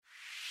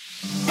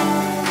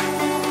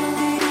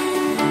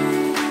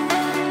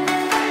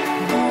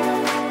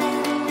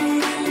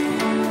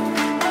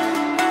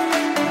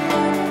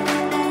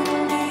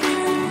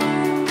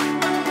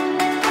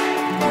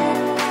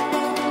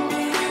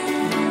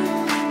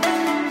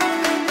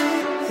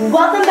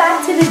Welcome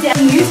back to the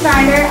Daily News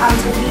Grinder.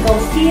 I'm Tiffany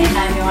Goldstein.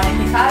 I'm Ioana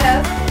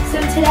Quintado.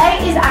 So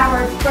today is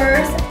our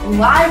first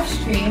live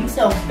stream,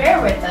 so bear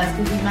with us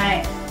because we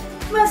might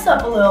mess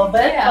up a little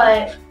bit,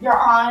 but you're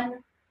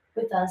on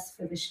with us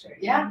for the stream.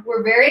 Yeah,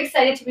 we're very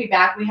excited to be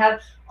back. We have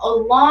a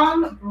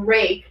long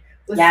break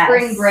with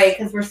spring break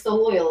because we're still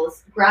loyal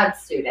grad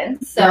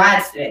students. So,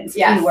 grad students,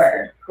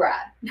 keyword.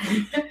 Grad.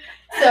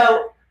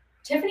 So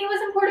Tiffany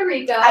was in Puerto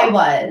Rico. I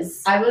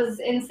was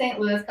in St.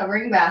 Louis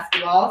covering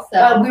basketball.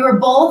 So we were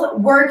both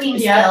working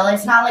still.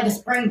 It's not like a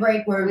spring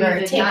break where we were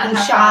taking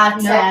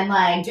shots and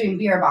like doing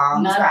beer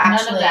bombs. None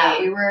of that.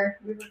 We were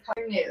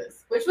covering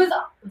news, which was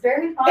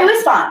very fun. It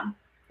was fun,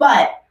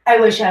 but I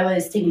wish I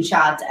was taking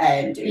shots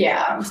and doing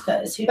beer bombs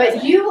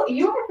But you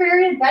were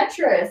very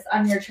adventurous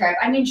on your trip.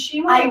 I mean,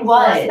 she went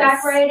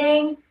horseback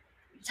riding.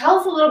 Tell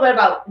us a little bit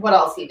about what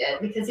else you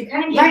did because you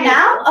kind of right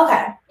now.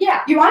 Okay.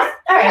 Yeah. You want it?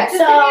 All right. Just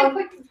give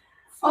me a quick.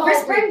 Over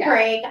spring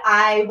break,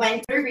 I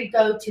went to Puerto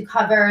Rico to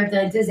cover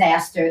the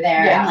disaster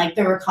there and like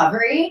the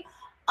recovery.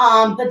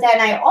 But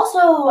then I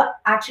also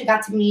actually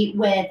got to meet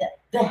with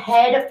the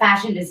head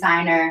fashion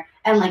designer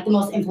and like the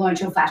most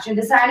influential fashion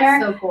designer.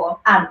 So cool.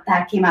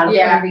 That came out of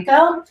Puerto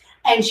Rico.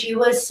 And she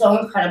was so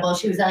incredible.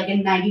 She was like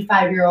a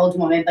 95-year-old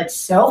woman, but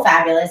so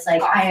fabulous.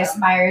 Like I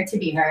aspire to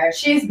be her.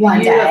 She's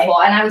one beautiful.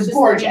 Day. And I was just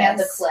looking at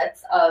the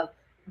clips of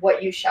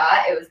what you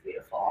shot. It was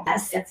beautiful.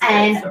 Yes.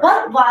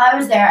 But while I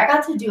was there, I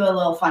got to do a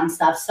little fun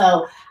stuff.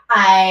 So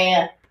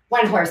I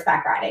went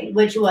horseback riding,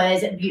 which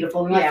was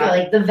beautiful. We went through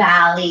like the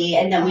valley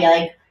and then we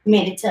like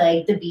made it to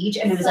like the beach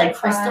and it was like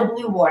crystal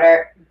blue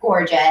water,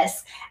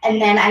 gorgeous.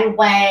 And then I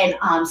went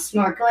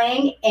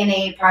snorkeling in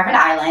a private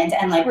island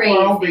and like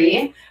coral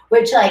reef,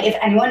 which like if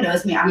anyone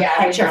knows me, I'm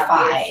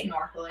petrified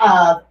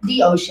of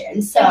the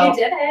ocean. So you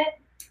did it.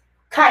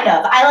 Kind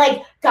of. I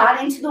like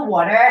got into the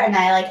water and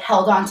I like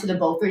held onto the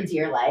boat for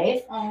dear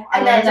life. Oh,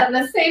 and then done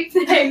the same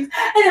thing. And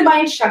then my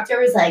instructor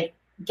was like,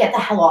 "Get the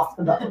hell off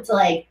the boat!" To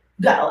like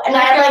go. And I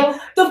had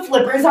like the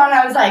flippers on.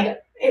 I was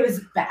like, it was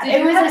bad.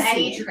 Did you have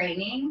any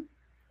training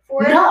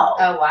for it? No.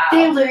 Oh wow.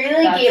 They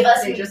literally gave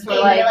us. They just gave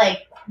were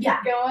like, me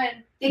like go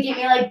in. They gave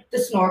me like the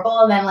snorkel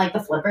and then like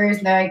the flippers.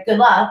 And they're like, "Good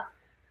luck."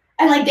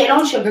 And like they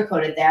don't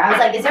sugarcoat it there. I was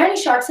like, "Is there any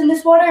sharks in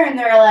this water?" And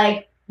they're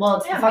like, "Well,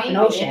 it's the fucking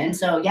ocean,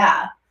 so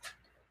yeah."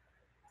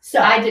 So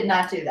I did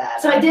not do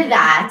that. So I did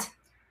that.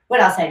 What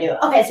else I do?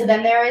 Okay, so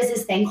then there is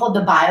this thing called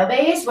the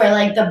biobase where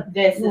like the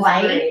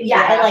light, it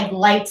like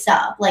lights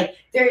up. Like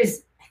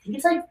there's, I think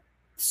it's like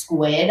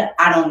squid.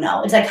 I don't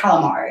know. It's like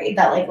calamari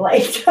that like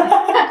lights.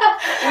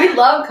 We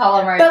love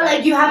calamari, but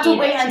like you have to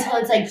wait until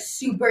it's like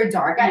super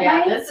dark at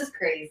night. This is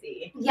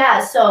crazy.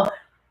 Yeah, so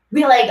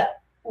we like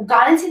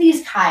got into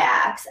these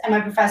kayaks, and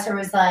my professor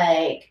was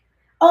like,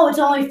 "Oh, it's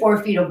only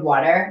 4 feet of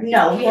water."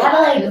 No, we had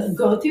to like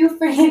go through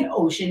freaking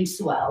ocean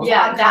swells.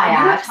 Yeah,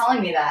 you were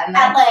telling me that. And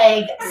at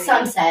like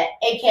sunset,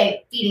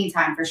 aka feeding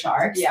time for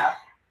sharks. Yeah.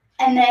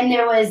 And then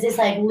there was this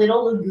like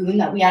little lagoon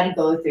that we had to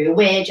go through,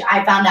 which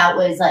I found out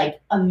was like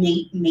a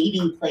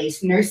mating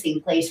place,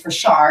 nursing place for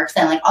sharks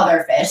and like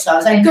other fish. So I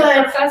was like,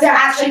 good, they're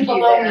actually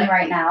below me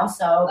right now,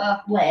 so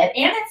lit.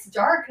 And it's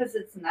dark because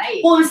it's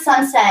night. Well, it was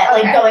sunset,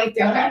 like going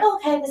through. I'm like,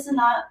 okay, this is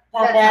not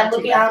that bad.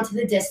 Looking out into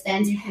the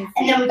distance,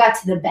 and then we got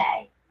to the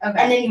bay. Okay.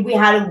 And then we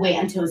had to wait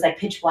until it was like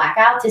pitch black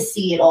out to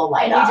see it all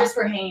light up. And you just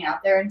were hanging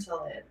out there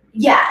until it.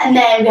 Yeah, and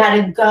then we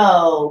had to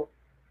go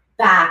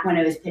back when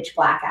it was pitch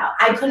black out.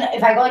 I couldn't,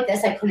 if I go like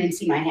this, I couldn't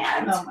see my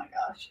hands. Oh my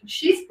gosh.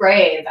 She's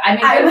brave. I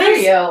mean, I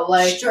was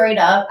like straight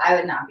up. I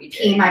would not be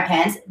peeing my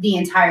pants the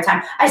entire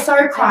time. I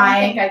started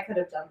crying. I don't think I could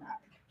have done that.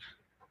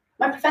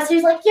 My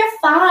professor's like, "You're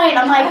fine."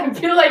 I'm like, I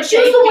feel like she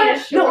was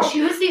the one. No,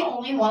 she was the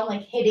only one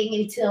like hitting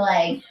into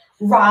like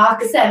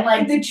rocks and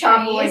like the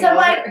trees. I'm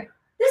like,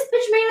 this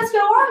bitch made us go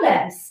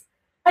on this.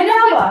 I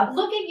know.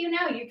 Look at you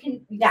now. You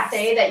can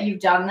say that you've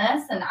done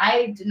this, and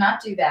I did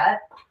not do that.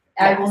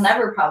 I will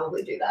never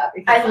probably do that.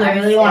 Because I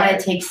literally want to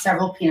take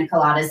several pina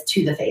coladas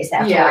to the face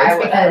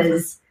afterwards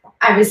because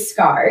I was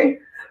scarred.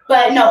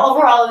 But no,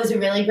 overall, it was a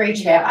really great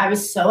trip. I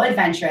was so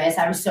adventurous.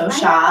 I was so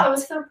shocked. I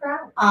was so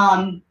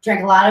proud.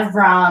 Drank a lot of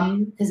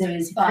rum because it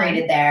was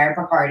created there,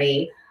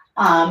 Bacardi.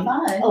 A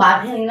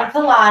lot of pina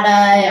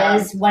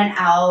coladas. Went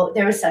out.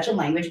 There was such a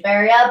language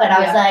barrier, but I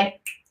was like,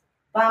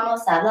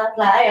 "Vamos a la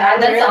playa."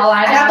 That's all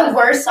I know. I got the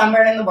worst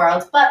sunburn in the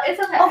world, but it's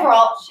okay.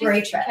 Overall,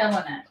 great trip. Killing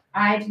it.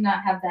 I did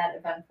not have that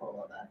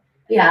eventful of a.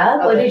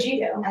 Yeah, what did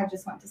you do? I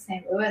just went to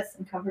St. Louis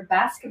and covered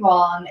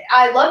basketball, and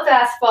I love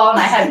basketball, and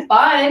I had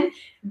fun.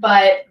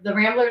 But the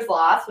Ramblers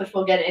lost, which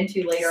we'll get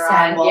into later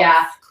on. Wolf.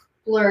 Yeah,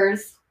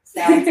 blurs,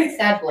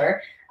 sad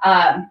blur.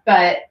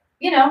 But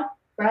you know,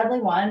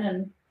 Bradley won,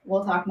 and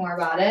we'll talk more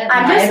about it.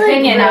 I'm just like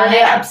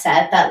really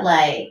upset that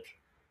like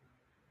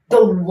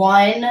the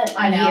one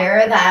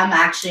year that I'm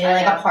actually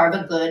like a part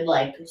of a good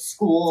like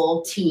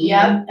school team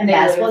and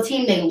basketball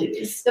team, they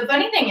lose. The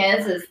funny thing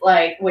is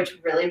like, which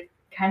really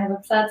kind of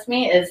upsets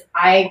me, is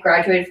I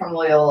graduated from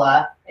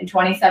Loyola in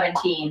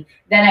 2017.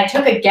 Then I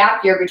took a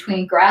gap year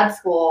between grad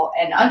school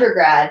and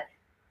undergrad.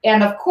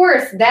 And of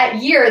course,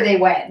 that year they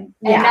win.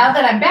 And now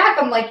that I'm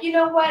back, I'm like, you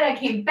know what? I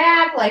came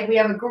back. Like, we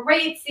have a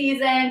great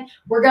season.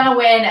 We're going to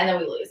win. And then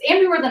we lose. And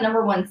we were the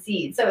number 1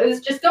 seed. So it was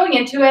just going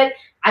into it.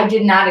 I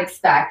did not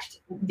expect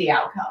the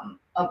outcome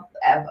of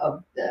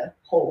the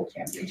whole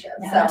championship.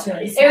 Yeah, so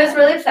really it was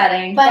really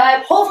upsetting.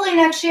 But hopefully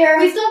next year.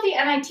 We still have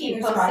the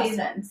NIT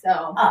postseason.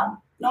 So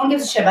no one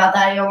gives a shit about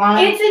that. You want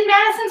it? It's in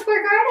Madison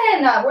Square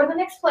Garden where the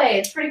Knicks play.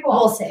 It's pretty cool.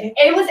 We'll see.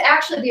 It was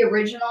actually the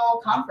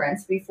original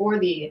conference before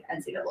the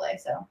NCAA.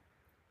 So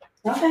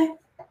okay.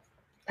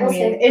 I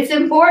mean, it's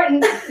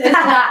important. It's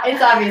not.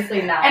 It's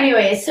obviously not.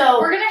 Anyway,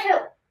 so we're gonna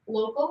hit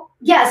local.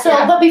 Yeah. So,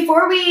 but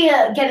before we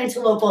get into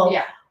local,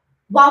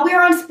 while we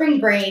were on spring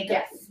break,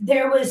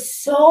 there was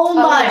so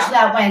much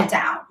that went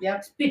down.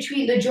 Yep.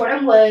 Between the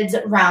Jordan Woods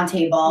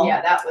roundtable.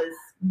 Yeah, that was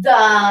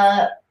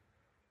the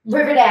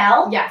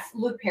Riverdale. Yes,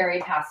 Luke Perry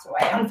passed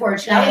away.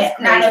 Unfortunately,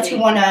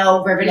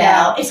 90210 Riverdale.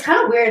 Yeah. It's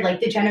kind of weird, like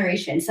the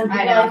generation. Some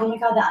people are like, oh my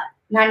god, that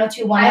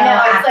 90210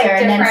 actor,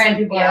 like, and then some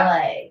people are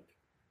like,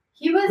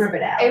 he was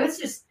Riverdale. It was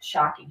just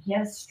shocking. He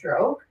had a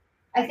stroke,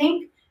 I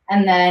think,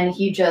 and then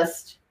he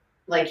just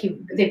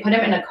they put him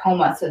in a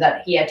coma so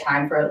that he had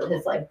time for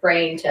his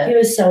brain to. He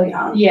was so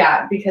young.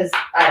 Yeah, because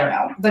I don't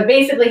know, but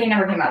basically he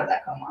never came out of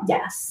that coma.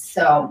 Yes.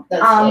 So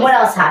that's really what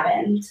else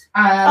happened?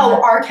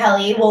 R.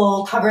 Kelly.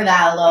 We'll cover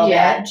that a little bit.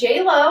 Yeah,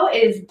 J-Lo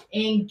is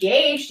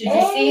engaged. Did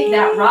you see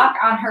that rock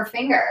on her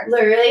finger?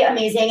 Literally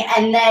amazing.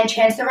 And then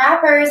Chance the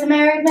Rapper is a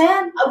married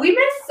man. We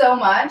missed so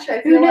much.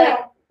 I feel like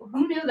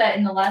who knew that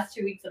in the last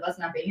 2 weeks of us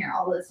not being here,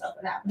 all this stuff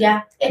would happen.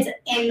 Yeah, it's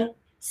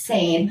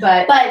insane.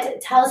 But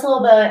tell us a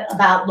little bit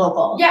about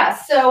local. Yeah,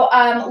 so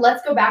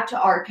let's go back to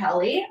R.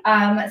 Kelly.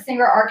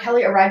 Singer R.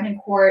 Kelly arrived in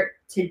court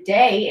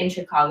today in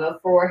Chicago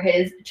for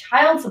his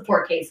child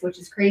support case, which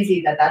is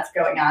crazy that that's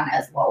going on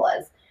as well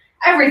as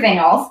everything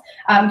else.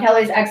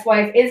 Kelly's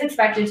ex-wife is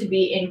expected to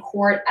be in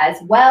court as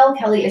well.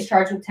 Kelly is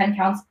charged with 10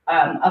 counts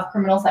of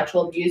criminal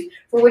sexual abuse,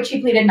 for which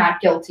he pleaded not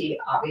guilty,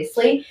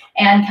 obviously.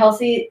 And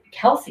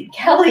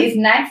Kelly's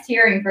next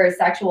hearing for his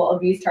sexual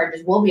abuse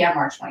charges will be on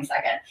March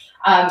 22nd.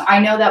 I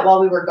know that while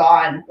we were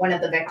gone, one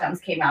of the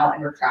victims came out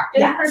and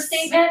retracted her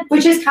statement.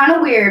 Which is kind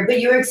of weird, but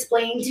you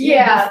explained to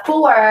me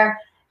before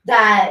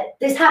that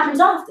this happens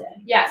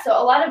often. Yeah, so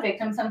a lot of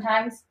victims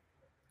sometimes,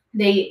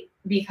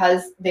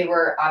 because they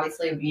were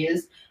obviously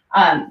abused,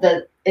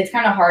 it's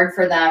kind of hard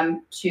for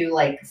them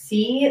to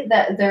see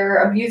that their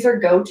abuser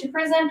go to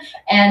prison.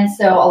 And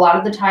so a lot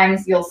of the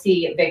times you'll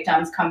see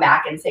victims come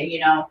back and say,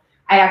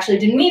 I actually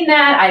didn't mean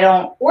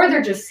that. Or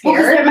they're just scared.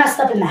 Because they're messed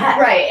up in the head.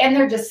 Right. And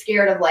they're just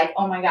scared of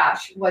oh my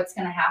gosh, what's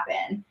going to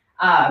happen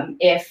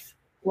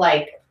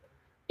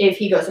if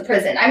he goes to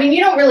prison. I mean, you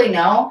don't really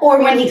know. Or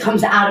when he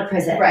comes out of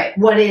prison. Right.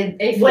 What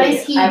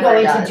is he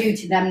going to do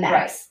to them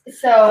next? Right.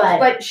 So,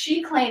 but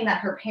she claimed that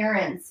her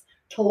parents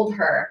told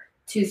her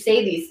to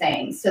say these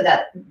things so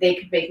that they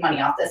could make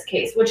money off this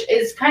case, which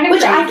is kind of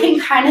crazy. I can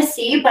kind of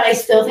see, but I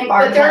still think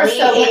R.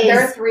 Kelly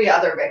there are 3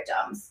 other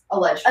victims,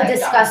 alleged victims.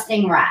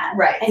 Disgusting rat.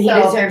 Right. And he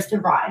deserves to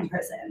rot in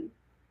prison.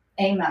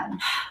 Amen.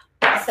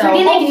 So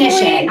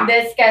Ignition.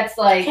 This gets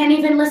can't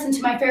even listen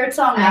to my favorite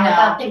song now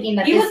without thinking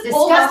that this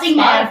disgusting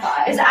man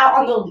is out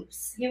on the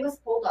loose. He was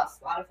pulled off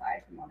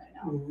Spotify from what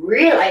I know.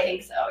 Really? I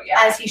think so, yeah.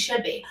 As he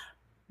should be.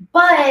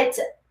 But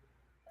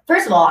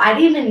first of all, I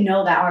didn't even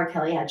know that R.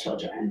 Kelly had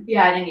children.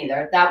 Yeah, I didn't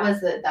either. That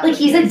was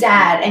he's a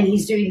dad and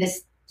he's doing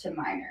this to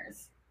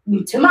minors.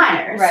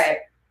 Right.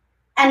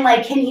 And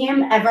can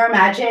him ever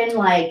imagine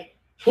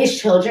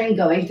his children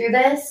going through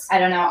this? I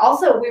don't know.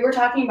 Also, we were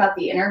talking about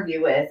the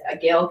interview with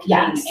Gayle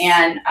King,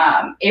 and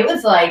it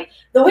was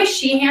the way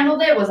she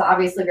handled it was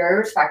obviously very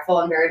respectful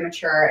and very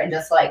mature, and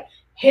just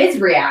his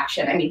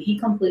reaction. I mean, he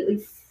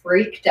completely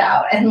freaked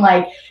out, and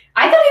I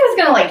thought he was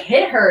gonna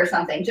hit her or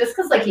something, just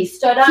because he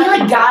stood up.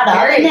 He got up,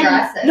 very and then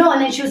aggressive. No, and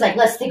then she was like,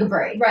 "Let's take a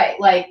break." Right,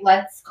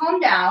 let's calm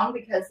down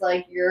because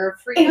you're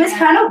freaking. It was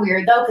kind of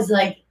weird though, because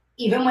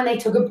even when they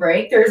took a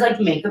break, there was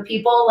makeup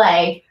people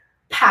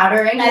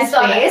powdering his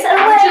face, and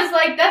I was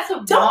just that's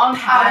a don't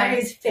powder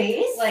his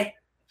face.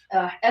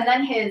 And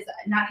then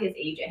not his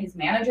agent, his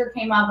manager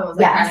came up and was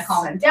trying to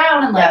calm him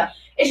down, and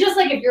it's just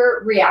if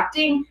you're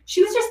reacting,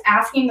 she was just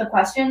asking the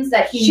questions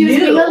that she was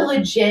knew. being a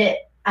legit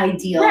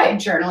ideal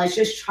journalist,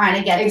 just trying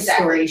to get the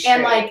story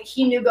straight. And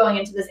he knew going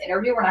into this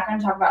interview, we're not going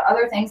to talk about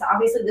other things.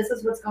 Obviously, this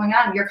is what's going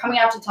on. You're coming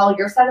out to tell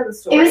your side of the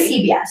story. It was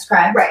CBS,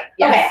 correct? Right.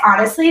 Yes. Okay.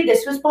 Honestly,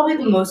 this was probably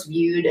the most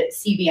viewed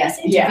CBS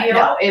interview. Yeah,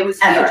 no, it was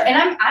ever. huge. And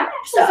I'm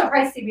actually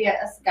surprised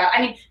CBS got.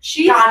 I mean,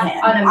 she's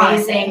an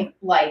amazing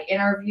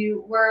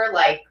interviewer.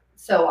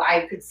 So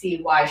I could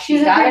see why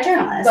she's a great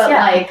journalist.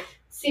 But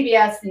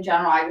CBS in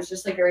general, I was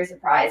just very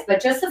surprised. But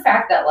just the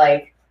fact that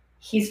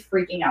he's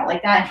freaking out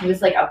like that, and he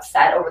was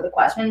upset over the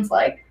questions.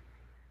 I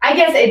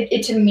guess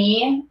it to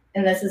me,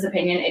 and this is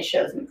opinion, it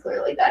shows me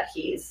clearly that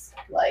he's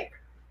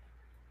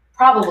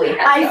probably.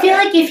 I feel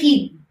if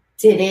he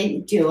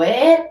didn't do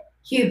it,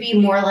 he would be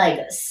more like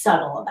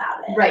subtle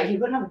about it. Right. He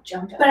wouldn't have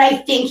jumped up. But I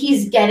think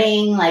he's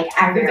getting like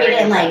aggravated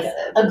and like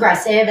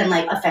aggressive and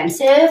like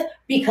offensive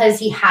because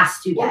he has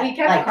to get. Well, he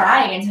kept like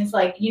crying and he's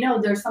like,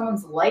 there's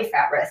someone's life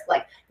at risk.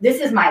 Like, this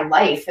is my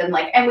life. And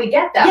we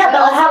get that. Yeah,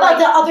 but how about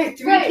the other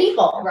 3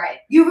 people? Right.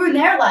 You ruined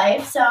their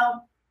life, so.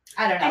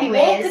 I don't know.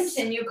 Anyways. We'll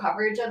continue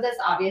coverage of this.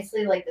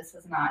 Obviously, this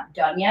is not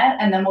done yet.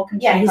 And then we'll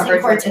continue he's coverage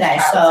in court of today,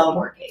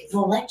 so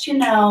we'll let you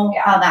know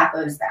how that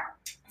goes down.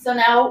 So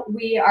now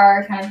we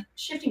are kind of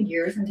shifting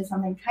gears into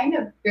something kind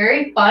of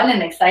very fun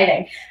and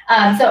exciting.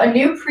 So a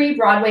new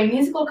pre-Broadway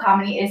musical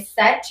comedy is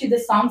set to the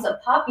songs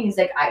of pop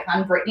music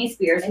icon Britney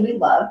Spears, who we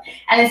love,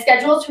 and is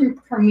scheduled to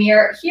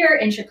premiere here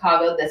in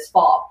Chicago this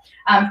fall.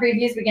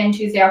 Previews begin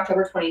Tuesday,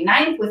 October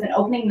 29th, with an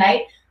opening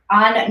night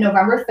on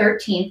November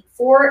 13th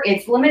for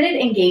its limited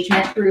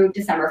engagement through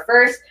December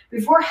 1st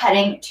before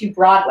heading to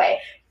Broadway.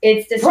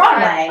 It's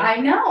Broadway? I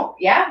know,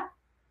 yeah.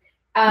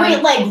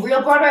 Wait, like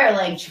real Broadway or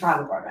like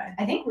Chicago Broadway?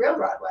 I think real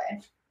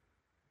Broadway,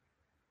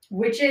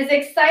 which is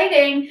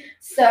exciting.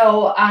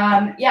 So,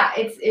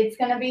 it's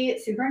gonna be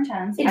super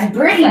intense. It's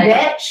Britney,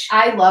 bitch.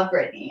 I love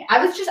Britney.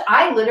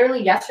 I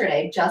literally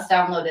yesterday just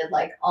downloaded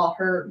all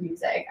her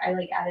music. I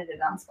added it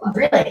on Spotify.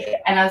 Really?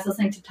 And I was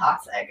listening to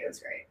Toxic. It was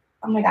great.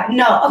 Oh my god.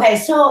 No. Okay.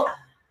 So,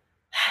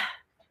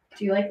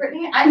 do you like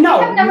Britney?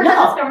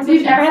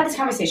 We've never had this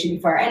conversation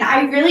before, and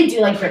I really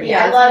do like Britney.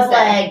 Yeah, I love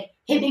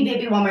 "Hit Me,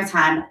 Baby, One More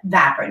Time."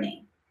 That Britney.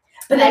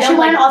 But then she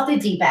went off the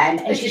deep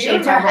end and she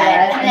shaved her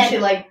head, and then she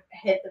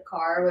hit the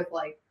car with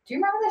do you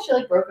remember that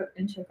she broke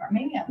into a car?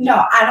 Maybe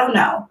no, I don't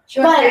know.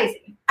 She went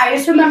crazy. I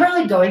just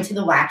remember going to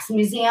the Wax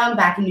Museum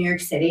back in New York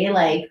City,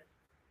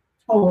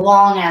 a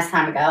long ass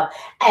time ago,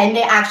 and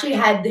they actually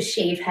had the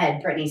shaved head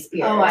Britney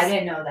Spears. Oh, I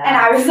didn't know that. And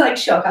I was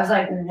shocked. I was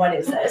like, "What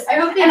is this?" I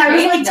hope they and I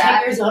was 10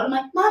 that. years old. I'm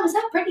like, "Mom, is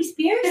that Britney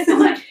Spears?" And she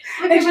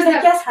was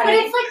like, "Yes, honey."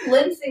 But it's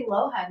Lindsay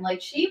Lohan.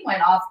 She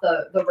went off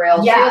the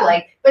rails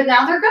too. But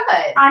now they're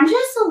good. I'm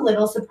just a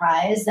little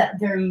surprised that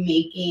they're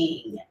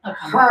making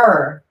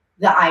her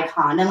the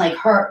icon and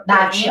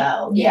that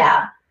show.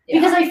 Yeah.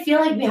 Because I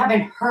feel like we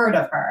haven't heard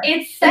of her.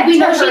 It's set we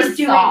know she's she's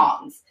doing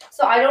songs.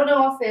 So I don't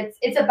know if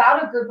it's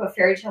about a group of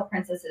fairy tale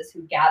princesses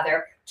who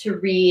gather to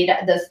read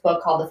this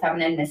book called The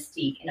Feminine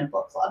Mystique in a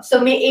book club.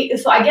 So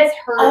I guess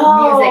her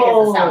music is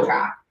the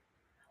soundtrack.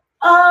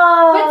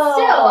 Oh. But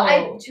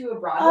still, to a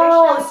Broadway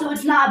show. So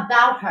it's not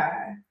about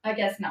her. I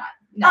guess not.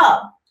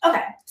 No. Oh,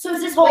 okay. So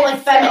it's this whole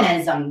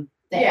feminism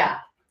thing. Yeah.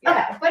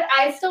 Okay. But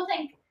I still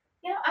think,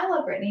 I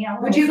love Britney.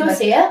 Would you go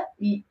see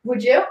it?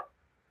 Would you?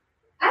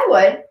 I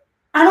would.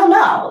 I don't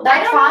know.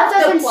 That plot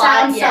doesn't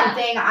sound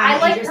something I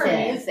like interested her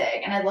in.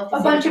 music, and I'd love to a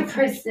see bunch of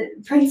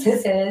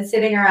princesses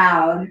sitting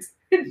around.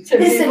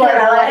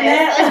 Cinderella in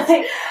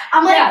it.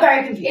 I'm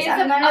very confused.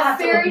 It's a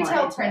fairy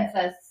tale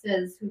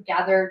princesses who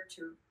gather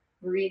to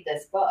read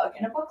this book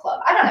in a book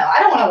club. I don't know. I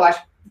don't want to watch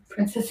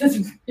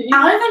princesses read.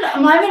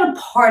 I'm not even a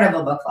part of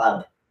a book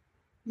club.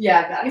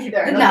 Yeah, not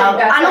either. No,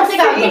 I don't think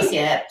I would go see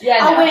it. Yeah,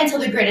 I'll wait until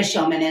The Greatest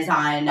Showman is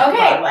on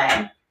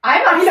Broadway.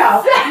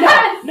 No.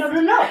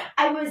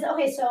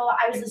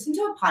 I was listening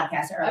to a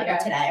podcast earlier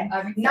today.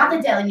 Not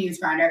the Daily News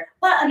Grinder,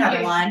 but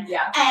another one.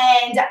 Yeah.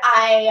 And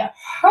I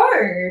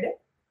heard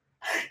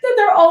that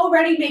they're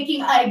already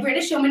making a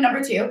Greatest Showman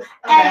 #2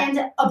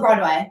 and a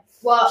Broadway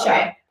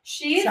show.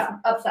 She's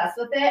obsessed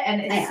with it, and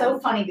it's so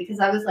funny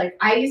because I was like,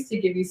 I used to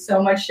give you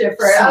so much shit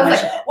for it. I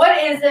was like,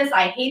 what is this?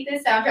 I hate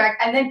this soundtrack.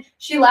 And then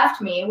she left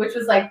me, which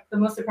was the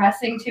most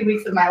depressing 2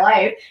 weeks of my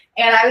life.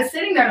 And I was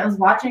sitting there and I was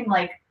watching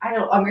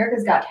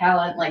America's Got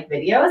Talent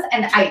videos,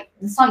 and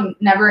the song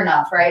Never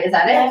Enough, right? Is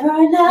that it?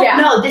 Never Enough? Yeah.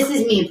 No, This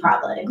Is Me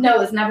probably. No,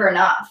 it's Never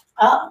Enough.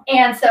 Oh.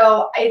 And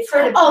so it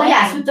started playing. Oh,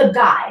 yes, with the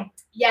guy.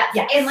 Yes.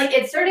 And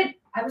it started.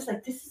 I was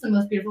like, this is the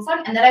most beautiful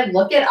song. And then I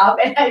look it up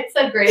and it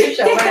said Greatest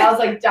Show, and I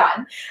was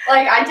done.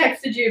 I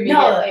texted you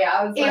immediately.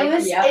 I was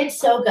it's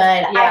so good.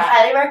 Yeah. I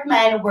highly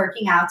recommend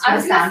working out to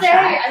the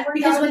soundtrack.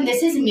 Because when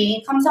This Is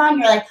Me comes on,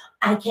 you're like,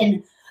 I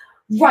can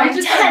run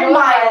 10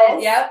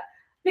 miles. Yep.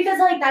 Because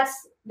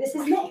this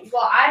is me.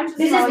 Well,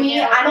 This is me.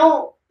 I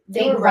don't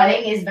think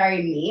running is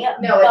very me.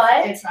 No,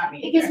 but it's not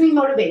me. It gives me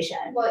motivation.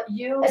 Well,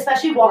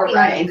 especially walking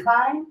on an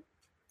incline.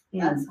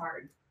 That's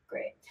hard.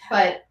 Great.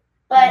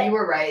 But you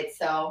were right,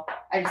 so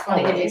I just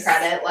want to give you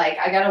credit.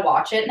 I gotta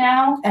watch it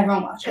now.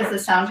 Everyone watch it.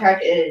 Because the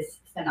soundtrack is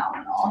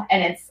phenomenal,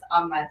 and it's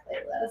on my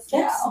playlist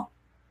now.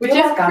 Which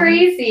You're is welcome.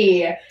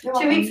 crazy.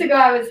 2 weeks ago,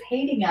 I was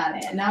hating on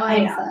it, and now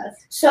I'm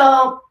obsessed.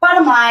 So,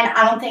 bottom line,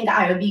 I don't think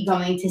I would be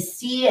going to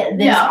see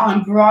this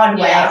on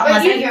Broadway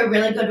unless I hear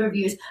really good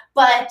reviews.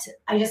 But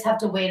I just have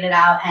to wait it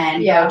out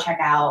and go check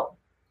out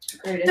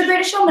The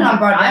Greatest Showman on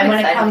Broadway. I'm when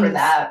excited it comes for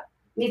that.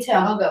 Me too.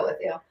 I'll go with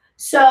you.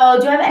 So,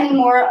 do you have any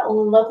more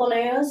local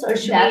news, or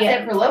should That's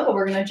it for local?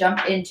 We're gonna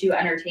jump into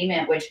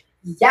entertainment, which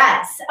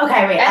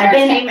okay, wait.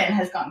 Entertainment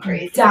has gone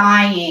crazy.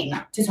 Dying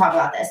to talk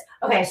about this.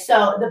 Okay,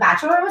 so The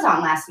Bachelor was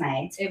on last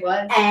night. It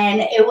was,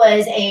 and it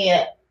was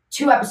a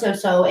 2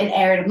 episodes. So it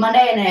aired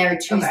Monday and it aired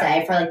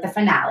Tuesday for the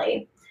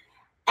finale.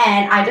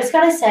 And I just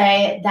gotta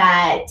say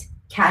that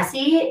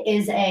Cassie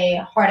is a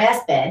hard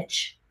ass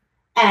bitch.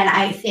 And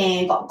I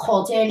think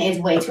Colton is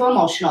way too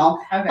emotional.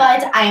 Okay.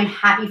 But I am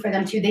happy for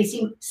them too. They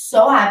seem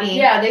so happy.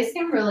 Yeah, they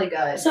seem really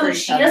good. So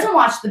she doesn't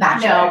watch The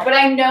Bachelor. No, but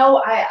I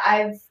know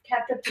I've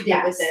kept up to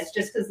date with this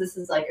just because this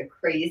is like a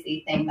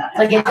crazy thing that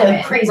has it's happened.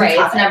 A crazy right.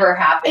 topic. It's never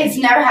happened. It's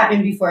never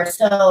happened before.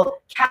 So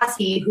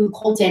Cassie, who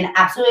Colton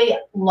absolutely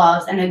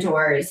loves and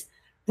adores,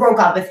 broke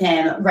up with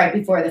him right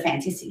before the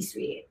fantasy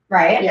suite,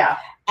 right? Yeah.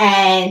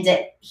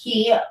 And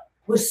he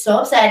was so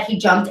upset. He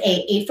jumped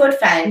a 8-foot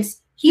fence.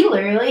 He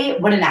literally,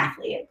 what an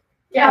athlete.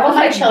 Yeah, all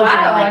my children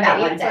are like that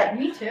one day.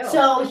 Me too.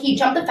 So he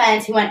jumped the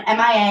fence. He went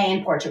MIA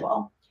in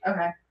Portugal.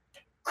 Okay.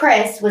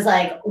 Chris was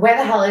like, where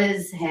the hell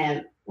is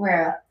him?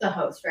 Where? The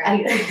host,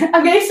 right?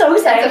 I'm getting so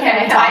excited.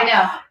 Okay, I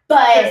know.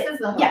 But Chris is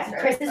the host. Yeah,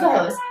 Chris is the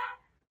host.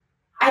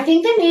 I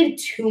think they made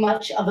too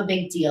much of a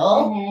big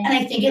deal, and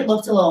I think it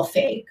looked a little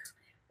fake.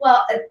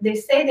 Well, they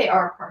say they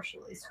are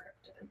partially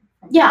scripted.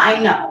 Yeah, I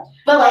know.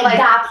 But like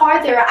that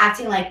part, they were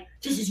acting like,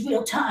 this is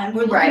real time.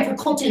 We're looking for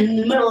Colton in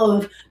the middle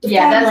of the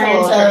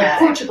farmlands of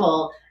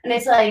Portugal. And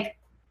it's like,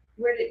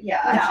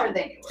 I'm sure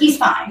they knew. He's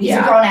fine. He's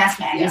a grown-ass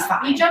man. Yeah. He's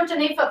fine. He jumped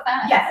an 8-foot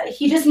fence. Yeah,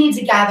 he just needs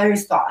to gather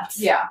his thoughts.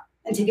 Yeah.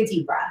 And take a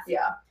deep breath.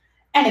 Yeah.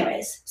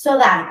 Anyways, so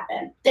that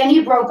happened. Then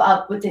he broke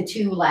up with the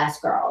 2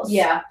 last girls.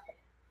 Yeah.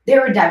 They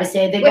were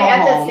devastated. They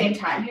at home. The same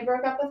time he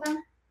broke up with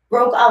them?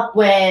 Broke up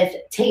with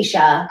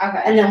Tasha.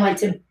 Okay. And then went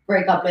to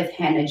break up with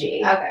Hannah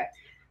G. Okay.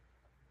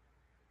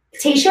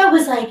 Tasha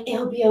was like,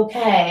 it'll be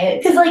okay.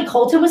 Because, like,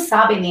 Colton was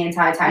sobbing the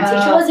entire time.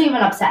 Tasha wasn't even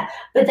upset.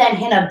 But then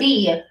Hannah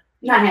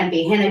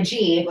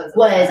G was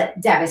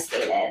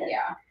devastated.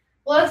 Yeah.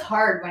 Well, it's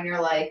hard when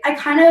you're like... I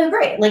kind of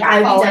agree. Like,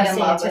 I was in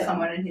love with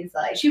someone and he's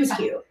like... She was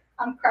cute.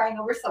 I'm crying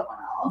over someone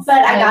else.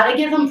 But I gotta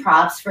give him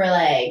props for,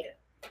 like...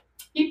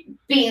 He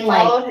being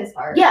followed his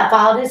heart. Yeah,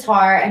 followed his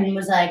heart and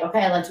was like,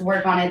 okay, let's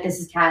work on it. This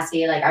is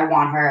Cassie. Like, I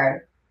want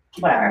her.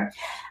 Whatever.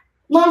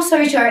 Long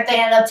story short, they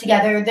ended up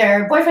together.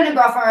 They're boyfriend and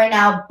girlfriend right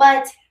now,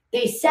 but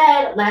they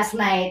said last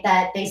night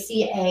that they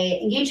see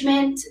a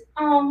engagement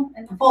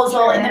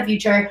proposal in the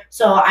future.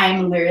 So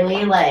I'm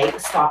literally like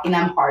stalking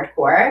them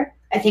hardcore.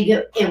 I think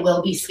it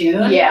will be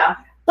soon. Yeah.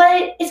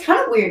 But it's kind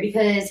of weird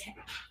because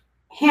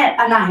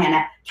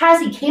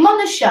Cassie came on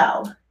the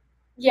show.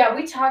 Yeah,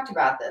 we talked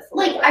about this.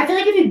 Like, I feel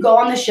like if you go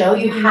on the show,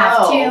 you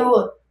have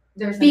to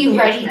be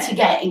ready to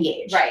get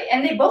engaged. Right.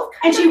 And they both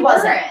and she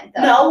wasn't.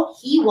 Though. No,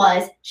 he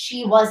was.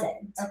 She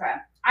wasn't. Okay.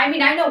 I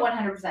mean, I know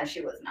 100%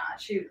 she was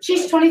not.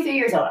 She's 23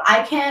 years old.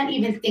 I can't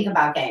even think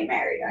about getting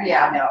married right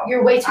now. No.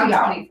 You're way too young.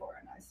 I'm 24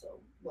 and I still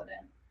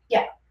wouldn't.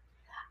 Yeah.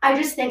 I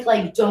just think,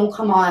 like, don't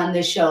come on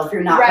the show if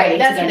you're not ready to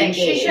get engaged.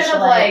 She should have,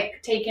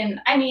 like,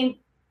 taken... I mean,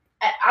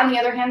 on the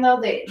other hand, though,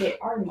 they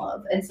are in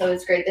love. And so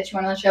it's great that she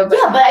went on the show. But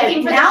yeah, but I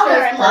think now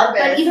they're in love.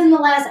 But even the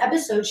last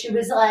episode, she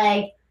was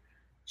like...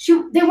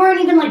 They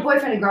weren't even like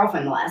boyfriend and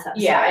girlfriend the last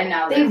episode. Yeah, and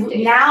now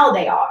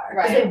they are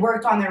because they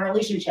worked on their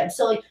relationship.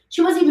 So like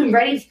she wasn't even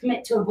ready to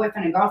commit to a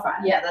boyfriend and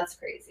girlfriend. Yeah, that's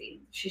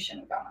crazy. She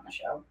shouldn't have gone on the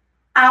show.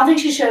 I don't think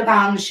she should have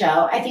gone on the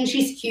show. I think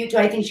she's cute. Do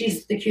I think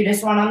she's the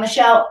cutest one on the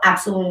show?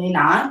 Absolutely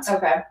not.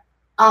 Okay.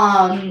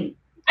 I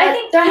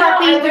think they're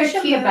happy.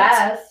 They're cute. The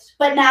best.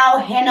 But now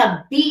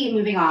Hannah B,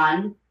 moving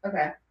on.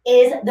 Okay.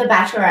 Is the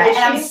Bachelorette, and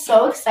I'm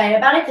so excited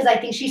about it because I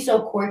think she's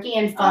so quirky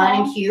and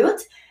fun and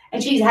cute.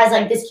 And she has,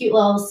 like, this cute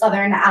little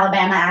Southern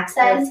Alabama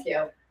accent. That's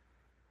cute.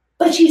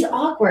 But she's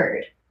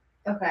awkward.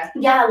 Okay.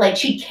 Yeah, like,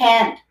 she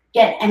can't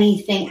get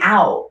anything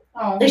out.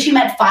 Oh. Like, she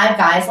met 5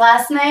 guys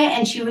last night,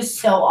 and she was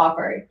so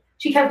awkward.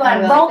 She kept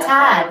going, roll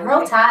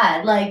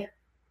tide. Like,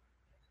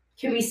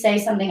 can we say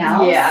something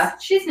else? Yeah.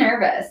 She's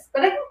nervous.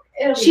 But I think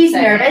it'll be She's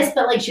nervous,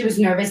 but, like, she was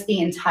nervous the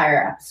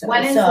entire episode.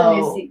 When is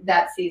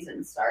that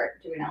season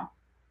start? Do we know?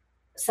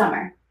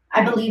 Summer.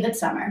 I believe it's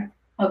summer.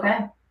 Okay.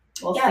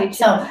 We'll see.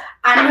 So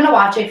I'm gonna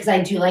watch it because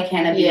I do like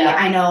Hannah B. Yeah.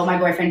 I know my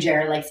boyfriend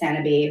Jared likes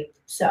Hannah B.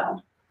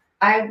 So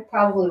I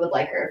probably would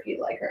like her if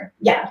you like her.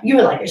 Yeah, you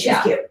would like her. She's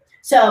cute.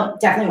 So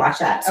definitely watch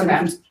that. So we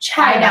can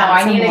chat. I know.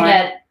 I need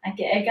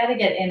to I gotta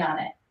get in on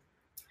it.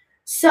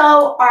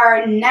 So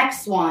our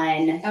next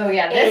one. Oh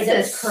yeah, this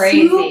is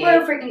crazy.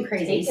 Super freaking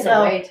crazy.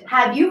 So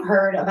have you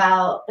heard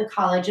about the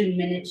college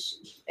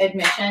admission?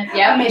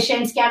 Yeah.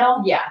 Admission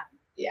scandal? Yeah.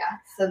 Yeah.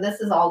 So this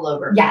is all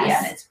over.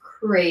 Yes. And it's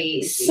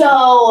crazy.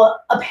 So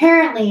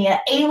apparently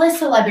A-list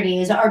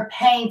celebrities are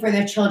paying for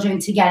their children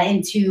to get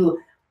into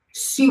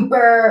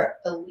super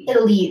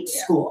elite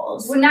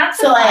schools. Well, not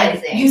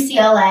surprising. So like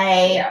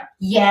UCLA,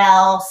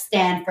 Yale,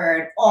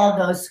 Stanford, all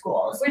those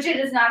schools. Which it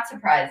is not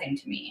surprising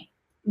to me.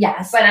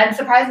 Yes. But I'm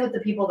surprised with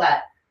the people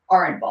that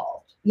are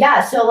involved.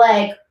 Yeah, so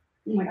like,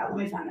 oh my God, let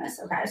me find this.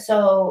 Okay,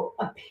 so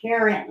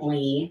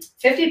apparently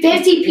 50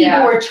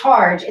 people were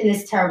charged in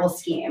this terrible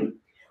scheme,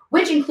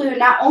 which include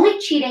not only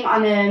cheating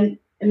on the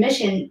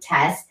admission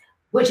test,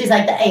 which is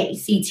like the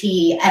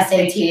ACT,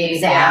 SAT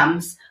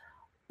exams,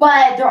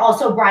 but they're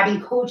also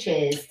bribing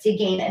coaches to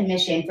gain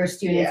admission for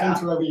students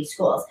into elite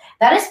schools.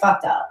 That is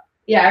fucked up.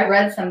 Yeah, I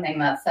read something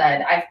that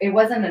said, it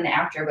wasn't an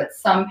actor, but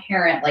some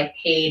parent like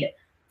paid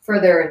for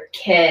their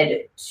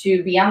kid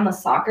to be on the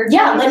soccer team.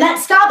 Yeah, Lynette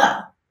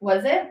Scavo.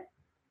 Was it?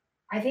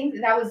 I think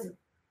that was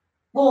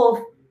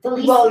Well, the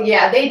least. Well,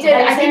 yeah, they did.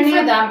 What is I think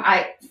their for name? them,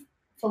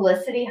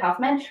 Felicity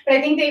Huffman, but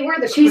I think they were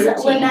the She's crew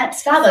team. Lynette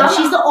Scavo.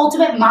 She's the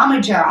ultimate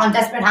momager on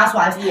Desperate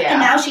Housewives. Yeah. And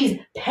now she's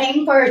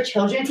paying for her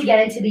children to get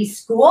into these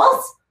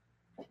schools.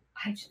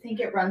 I just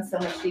think it runs so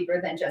much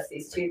deeper than just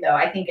these two, though.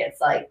 I think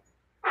it's like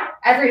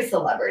every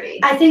celebrity.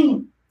 I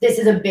think this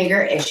is a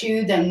bigger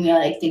issue than we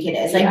think it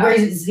is. Like we're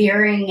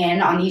zeroing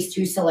in on these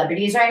two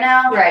celebrities right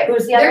now. Right.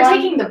 Who's the other They're one?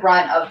 taking the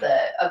brunt of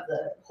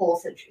the whole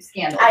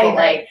scandal. I but, agree.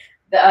 like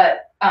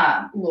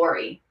the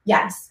Lori.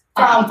 Yes.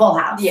 From Full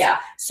House. Yeah.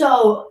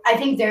 So I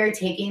think they're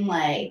taking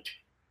like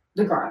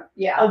the grunt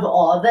of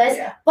all of this.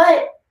 Yeah.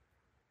 But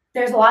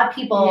there's a lot of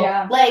people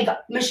like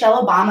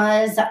Michelle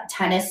Obama's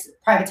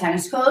private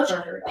tennis coach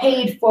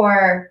paid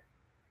for.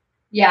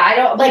 Yeah, I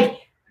don't like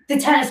the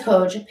tennis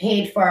coach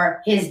paid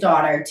for his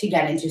daughter to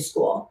get into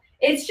school.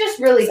 It's just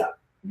really,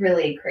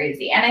 really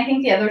crazy. And I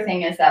think the other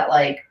thing is that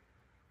like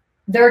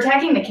they're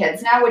attacking the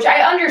kids now, which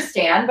I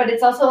understand, but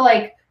it's also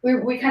like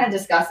we kind of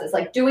discussed this.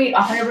 Like, do we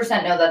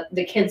 100% know that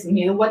the kids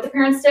knew what the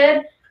parents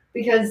did?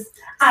 Because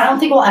I don't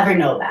think we'll ever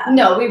know that.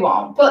 No, we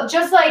won't. But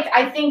just like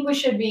I think we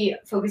should be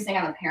focusing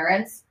on the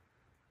parents.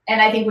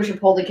 And I think we should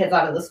pull the kids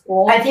out of the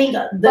school. I think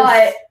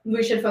but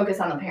we should focus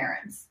on the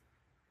parents.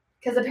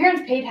 Because the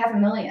parents paid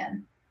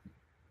 $500,000.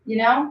 You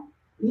know?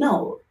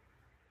 No.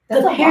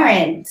 The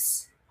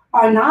parents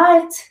are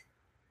not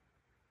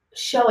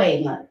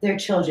showing their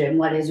children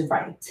what is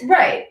right.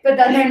 Right. But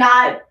then they're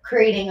not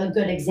creating a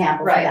good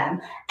example for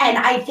them. And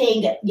I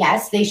think,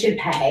 yes, they should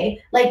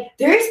pay. Like,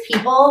 there's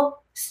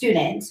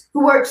students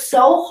who work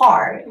so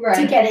hard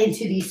to get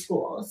into these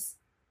schools.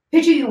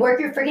 Picture you work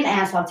your freaking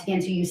ass off to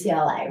get into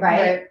UCLA,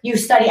 right? You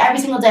study every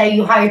single day.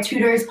 You hire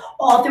tutors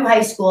all through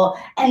high school.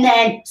 And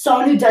then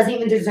someone who doesn't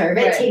even deserve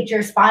it takes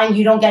your spot and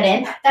you don't get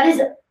in. That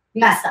is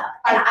messed up.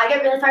 And I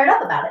get really fired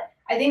up about it.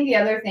 I think the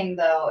other thing,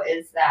 though,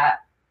 is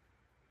that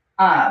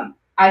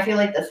I feel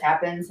like this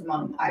happens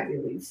among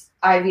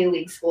Ivy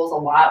League schools a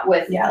lot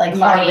with like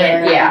money.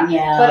 Harvard,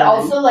 But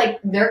also, like,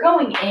 they're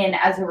going in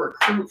as a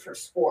recruit for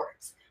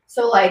sports.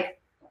 So, like,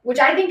 which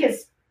I think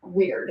is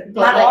weird.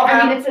 But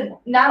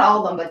not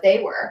all of them, but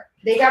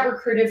they got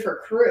recruited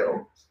for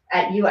crew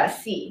at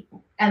USC.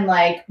 And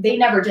like they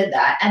never did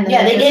that. And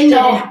then they didn't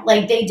know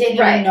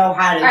even know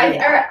how to do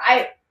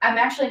it. I'm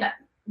actually not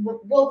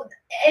well,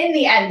 in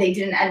the end they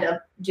didn't end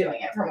up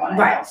doing it from what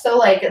I know. So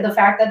like the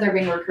fact that they're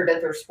being recruited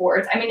through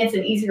sports, I mean it's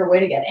an easier way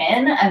to get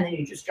in and then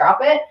you just drop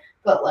it.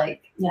 But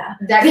like that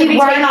could be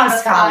taken on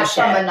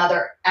scholarship from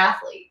another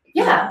athlete.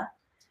 Yeah.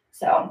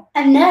 So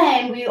and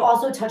then we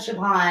also touched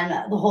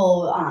upon the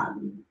whole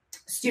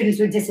students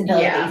with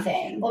disability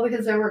thing. Well,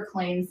 because there were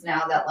claims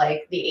now that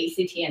like the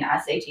ACT and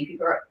SAT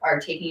people are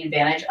taking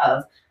advantage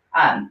of.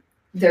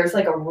 There's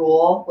like a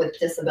rule with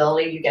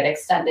disability, you get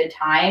extended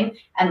time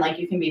and like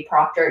you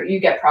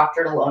get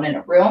proctored alone in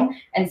a room.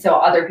 And so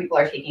other people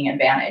are taking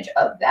advantage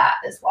of that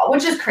as well,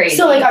 which is crazy.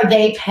 So like, are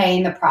they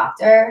paying the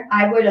proctor?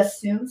 I would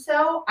assume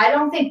so. I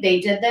don't think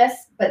they did this,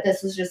 but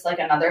this is just like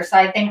another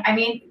side thing. I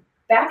mean,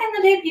 back in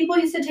the day, people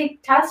used to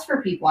take tests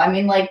for people. I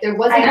mean, like there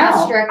wasn't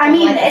as strict. I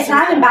mean, it's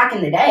not even back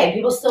in the day.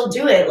 People still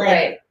do it.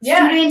 Like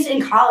students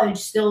in college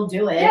still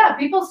do it. Yeah,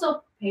 people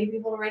still pay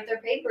people to write their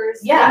papers.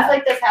 Yeah. Things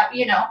like this happen,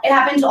 It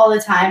happens all the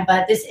time,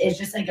 but this is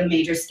just like a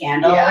major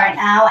scandal right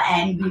now,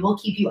 and we will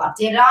keep you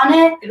updated on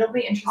it. It'll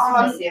be interesting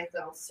to see if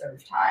they'll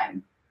serve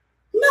time.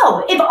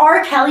 No, if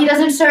R. Kelly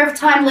doesn't serve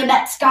time,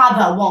 Lynette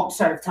Scavo won't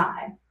serve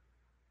time.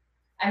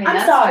 I mean,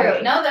 that's sorry.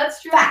 True. No,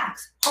 that's true.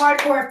 Facts.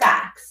 Hardcore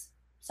facts.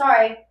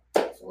 Sorry.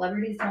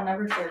 Celebrities don't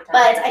ever serve time.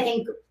 But I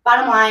think,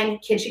 bottom line,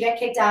 kids should get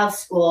kicked out of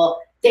school.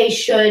 They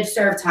should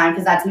serve time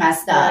because that's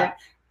messed up.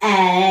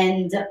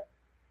 And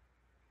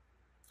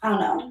I don't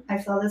know. I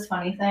saw this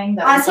funny thing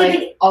that was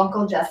like,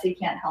 Uncle Jesse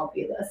can't help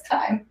you this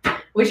time,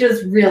 which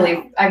is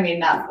really, I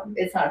mean,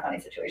 it's not a funny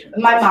situation. But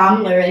my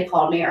mom literally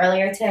called me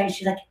earlier today and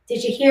she's like,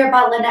 did you hear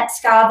about Lynette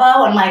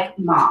Scavo? I'm like,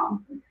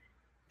 Mom,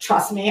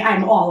 trust me,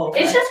 I'm all over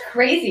It's just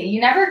crazy. You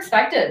never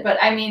expect it, but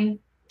I mean,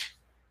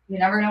 you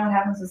never know what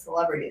happens with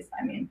celebrities.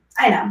 I mean,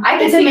 I know. I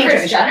can see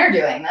Kris Jenner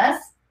doing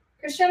this.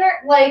 Kris Jenner,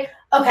 like,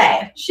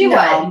 okay, she would.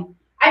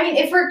 I mean,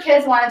 if her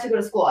kids wanted to go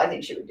to school, I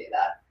think she would do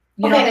that.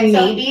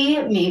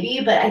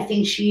 Maybe, but I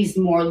think she's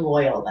more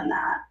loyal than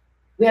that.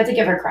 We have to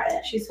give her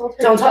credit. She sold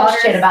her Don't talk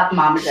shit about the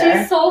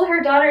momager. She sold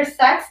her daughter's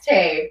sex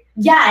tape.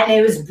 Yeah, and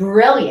it was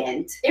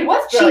brilliant. It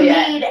was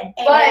brilliant. She made an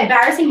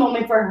embarrassing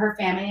moment for her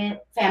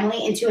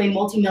family into a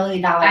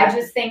multi-million-dollar. I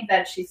just think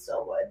that she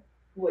still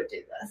would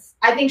do this.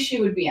 I think she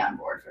would be on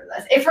board for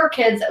this. If her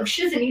kids,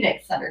 she doesn't need to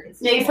send her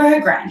kids. Maybe for her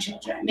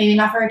grandchildren. Maybe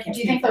not for her kids.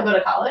 Do you think they'll go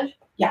to college?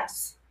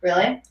 Yes.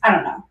 Really? I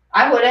don't know.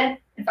 I wouldn't.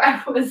 If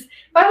I was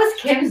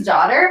Kim's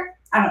daughter,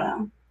 I don't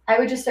know. I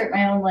would just start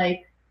my own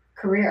like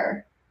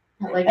career.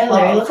 Like, I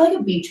literally look like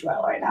a beach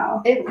whale right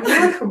now. It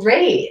looks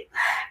great.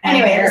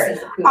 Anyways,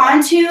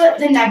 on to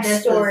the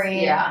next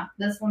story.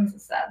 This one's a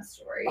sad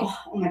story.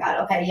 Oh my god.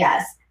 Okay,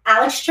 yes.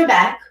 Alex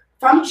Trebek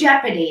from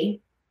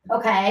Jeopardy.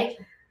 Okay.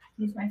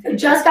 He's my favorite.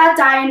 Just got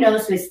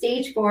diagnosed with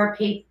stage 4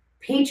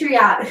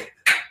 pancreatic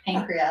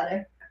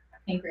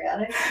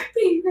Pancreatic?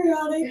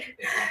 Pancreatic.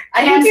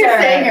 I think you're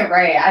Cancer. saying it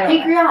right. I don't know.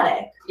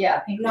 Pancreatic. Yeah,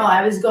 pancreatic. No,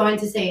 I was going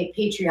to say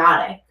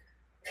patriotic.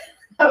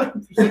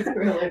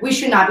 Really. We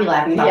should not be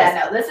laughing about Yeah,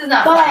 this. no, this is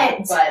not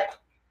funny, but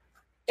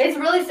it's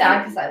really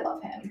sad because I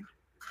love him.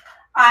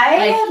 I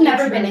Like, have he's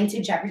never been really-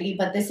 into Jeopardy,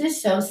 but this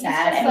is so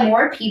sad. just And like-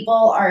 more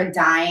people are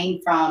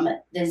dying from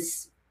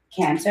this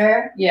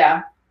cancer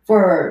Yeah.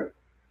 for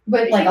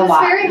But like he a was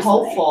lot very recently.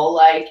 hopeful.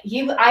 Like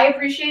I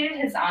appreciated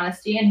his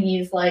honesty, and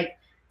he's like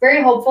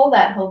very hopeful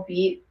that he'll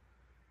beat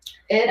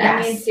it.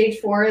 Yes. I mean, stage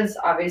 4 is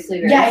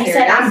obviously very he serious.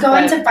 said, I'm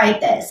going but- to fight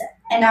this,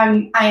 and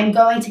I am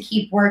going to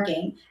keep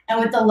working. And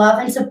with the love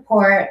and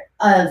support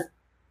of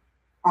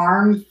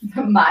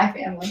my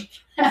family,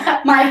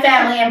 my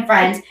family and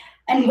friends,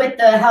 and with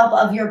the help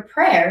of your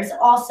prayers,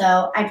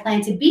 also, I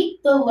plan to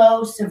beat the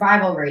low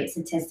survival rate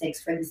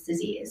statistics for this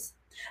disease.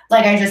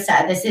 Like I just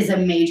said, this is a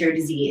major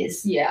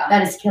disease yeah.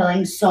 that is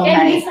killing so And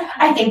many. he's like-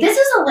 I think this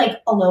is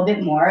a little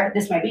bit more.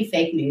 This might be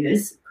fake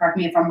news. Correct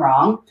me if I'm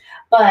wrong,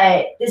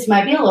 but this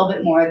might be a little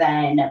bit more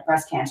than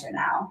breast cancer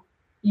now.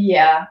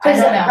 Yeah, I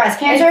Because don't know. breast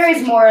cancer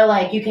is more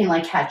like you can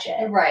like catch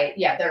it. Right.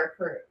 Yeah, but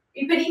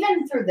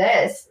even through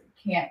this,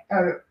 can't.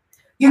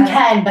 You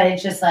can, but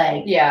it's just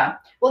like Yeah.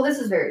 Well, this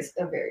is a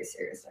very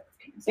serious type of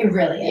cancer. it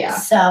really is. Yeah.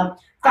 So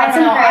I thoughts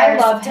don't and know. I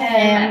prayers love to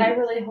him, and I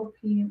really hope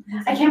he.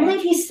 I can't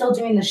believe he's still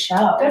doing the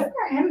show. Good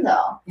for him,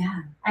 though. Yeah.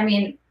 I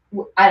mean,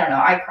 I don't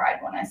know. I cried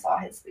when I saw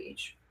his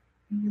speech.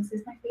 This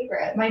is my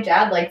favorite. My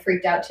dad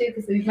freaked out too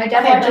because my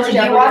dad Okay,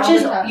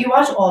 watches but, Jeopardy. you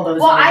watch all those.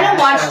 Well, I don't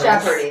watch shows.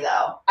 Jeopardy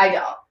though.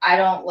 I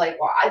don't like.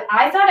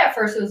 I thought at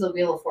first it was a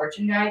Wheel of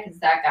Fortune guy because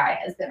that guy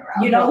has been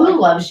around. You know who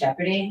loves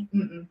Jeopardy?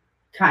 Mm-mm.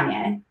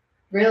 Kanye.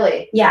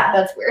 Really? Yeah.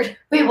 That's weird.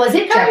 Wait, was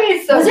it Kanye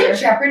is so was weird. it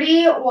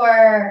Jeopardy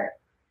or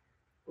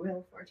Wheel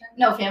of Fortune?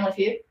 No, Family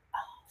Feud.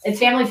 It's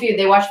Family Feud.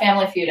 They watch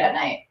Family Feud at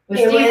night with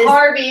It Steve was-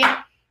 Harvey.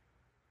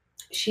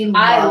 she? Loves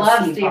I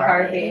love Steve Steve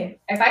Harvey.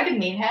 If I could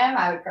meet him,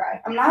 I would cry.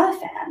 I'm not a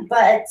fan,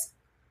 but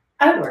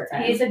I would work for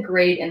him. He's a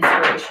great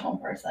inspirational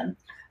person.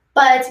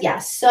 But yeah,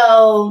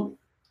 so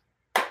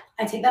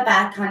I take that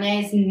back.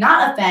 Kanye is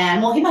not a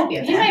fan. Well, he might be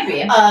a fan. He might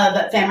be.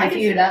 Of Family I can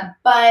see Feud, that.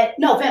 but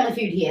no, Family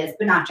Feud he is,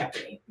 but not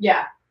Jeopardy.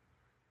 Yeah.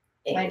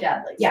 My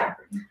dad likes Yeah.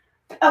 Jeopardy.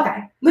 Okay,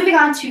 moving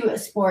on to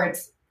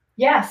sports.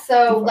 Yeah,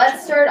 so let's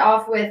Unfortunately. start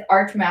off with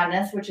Arch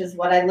Madness, which is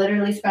what I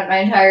literally spent my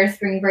entire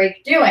spring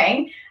break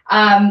doing.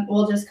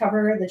 We'll just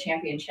cover the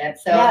championship.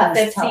 So Yes,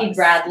 the 5th tell seed us.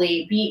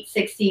 Bradley beat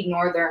 6th seed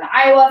Northern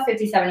Iowa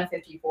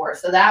 57-54.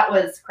 So that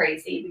was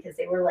crazy because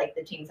they were like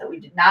the teams that we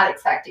did not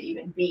expect to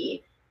even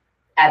be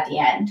at the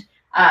end.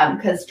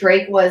 Because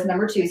Drake was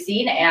number 2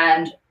 seed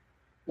and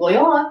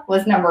Loyola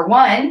was number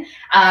 1.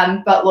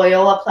 But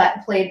Loyola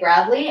played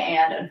Bradley,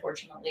 and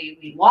unfortunately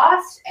we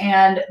lost.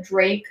 And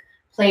Drake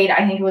played,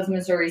 I think it was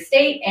Missouri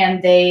State,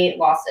 and they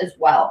lost as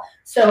well.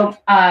 So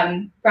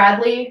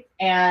Bradley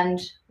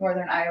and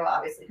Northern Iowa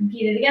obviously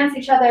competed against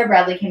each other.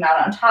 Bradley came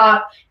out on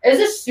top. It was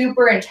a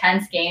super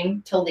intense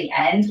game till the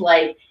end.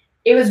 Like,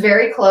 it was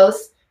very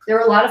close. There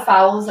were a lot of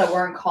fouls that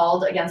weren't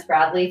called against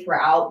Bradley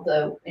throughout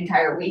the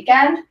entire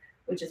weekend,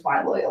 which is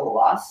why Loyola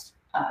lost.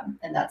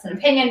 And that's an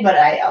opinion, but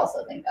I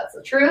also think that's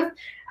the truth.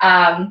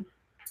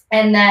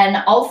 And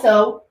then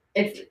also,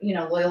 if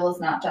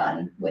Loyola's not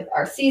done with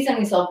our season,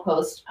 we still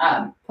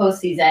have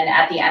postseason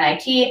at the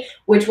NIT,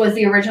 which was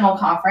the original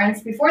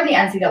conference before the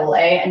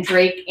NCAA, and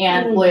Drake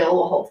and Loyola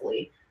will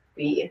hopefully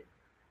be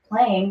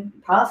playing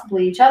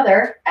possibly each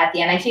other at the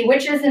NIT,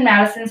 which is in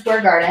Madison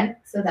Square Garden.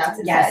 So that's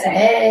exciting. Yes,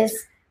 it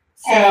is.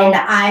 So, And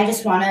I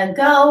just want to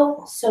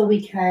go so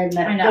we can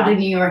go to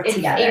New York it's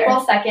together. April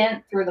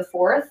 2nd through the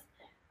 4th.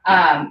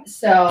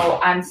 So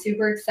I'm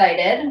super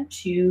excited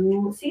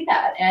to see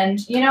that. And,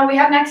 we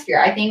have next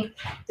year. I think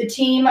the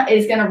team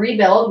is going to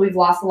rebuild. We've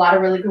lost a lot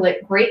of really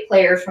great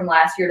players from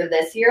last year to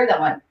this year that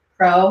went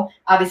pro.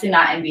 Obviously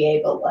not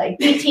NBA, but like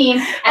big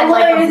team. And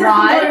like a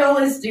rod.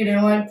 Loyola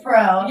student went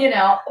pro.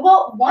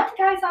 Well, one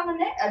guy's on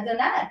the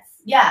Nets.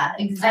 Yeah,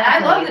 exactly.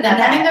 And I love the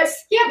Nets. I mean,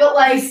 but they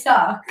like,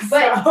 suck.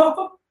 but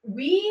so.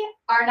 we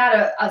are not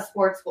a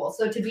sports school.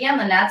 So to be on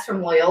the Nets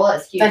from Loyola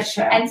is huge. That's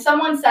true. And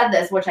someone said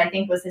this, which I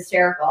think was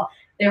hysterical.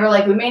 They were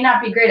like, we may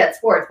not be great at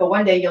sports, but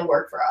one day you'll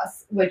work for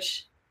us,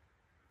 which,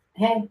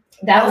 hey,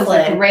 that was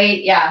hopefully.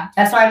 great. Yeah.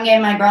 That's why I'm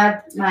getting my And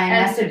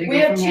master's degree we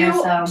have from here.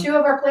 So two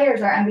of our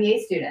players are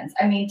MBA students.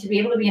 I mean, to be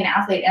able to be an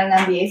athlete and an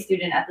MBA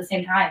student at the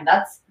same time,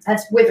 that's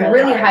with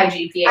really high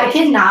GPA. I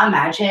cannot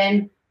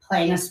imagine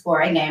playing a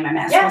sport and getting my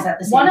master's at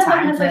the same one of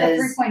time. them has like a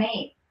because-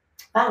 3.8.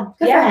 Wow,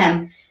 good for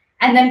him.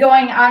 And then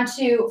going on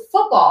to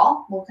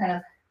football, we'll kind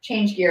of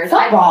change gears.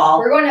 Football.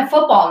 We're going to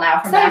football now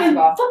from It's not even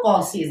basketball.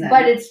 football season.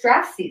 But it's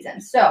draft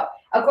season. So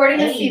according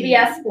to Hey.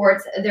 CBS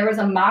Sports, there was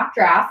a mock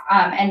draft,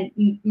 and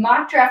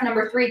mock draft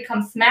number 3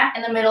 comes smack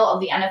in the middle of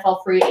the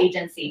NFL free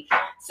agency.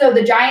 So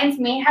the Giants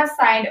may have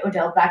signed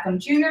Odell Beckham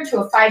Jr.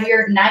 to a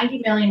 5-year,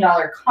 $90 million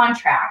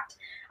contract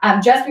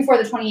just before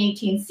the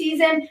 2018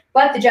 season.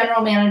 But the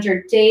general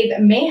manager, Dave,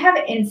 may have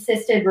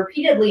insisted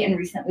repeatedly in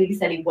recent weeks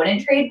that he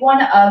wouldn't trade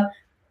one of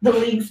the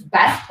league's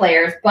best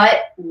players.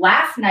 But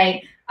last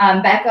night,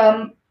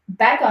 Beckham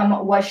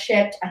Beckham was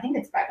shipped, I think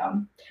it's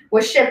Beckham,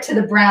 was shipped to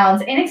the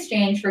Browns in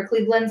exchange for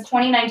Cleveland's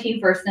 2019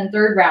 first and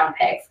third round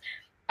picks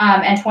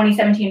and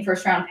 2017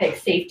 first round pick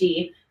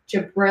safety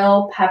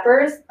Jabril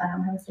Peppers. I don't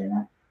know how to say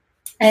that.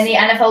 And the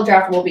NFL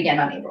draft will begin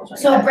on April 25th.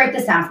 So break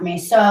this down for me.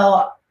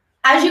 So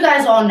as you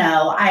guys all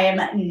know, I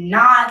am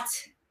not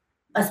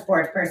a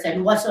sports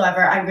person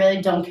whatsoever. I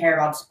really don't care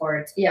about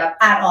sports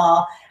at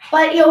all.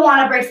 But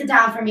Ioana breaks it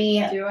down for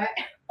me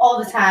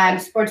all the time,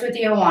 Sports with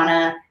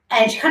Ioana.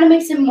 And she kind of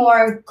makes it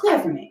more clear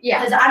for me. Yeah.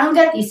 Because I don't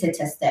get these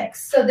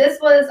statistics. So this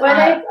was...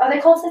 Are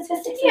they called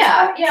statistics?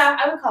 Yeah,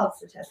 I would call it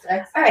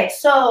statistics. All right,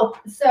 so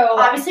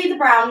obviously the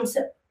Browns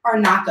are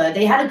not good.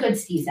 They had a good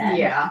season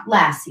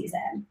last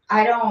season.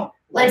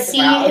 Let's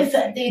see if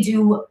they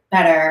do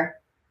better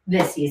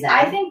this season.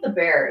 I think the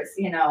Bears,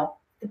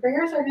 the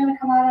Bears are going to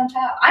come out on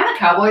top. I'm a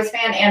Cowboys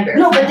fan and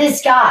Bears fan. But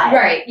this guy.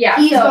 Right, yeah.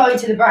 He's going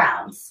to the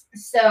Browns.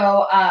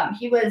 So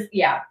he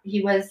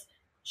was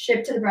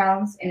shipped to the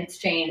Browns in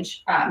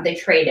exchange. They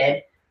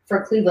traded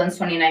for Cleveland's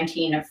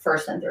 2019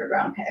 first and third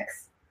round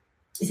picks.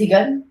 Is he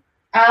good?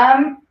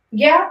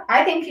 Yeah,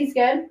 I think he's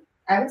good.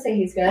 I would say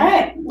he's good. All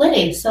right,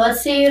 Liddy. So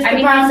let's see if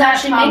the Browns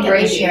actually make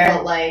it this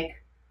year. But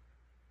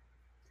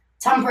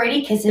Tom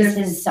Brady kisses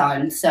his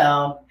son,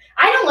 so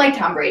I don't like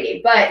Tom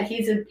Brady, but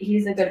he's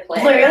a good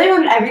player.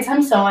 Literally, every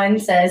time someone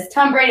says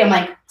Tom Brady, I'm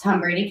like,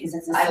 Tom Brady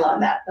kisses his son. I love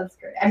that. That's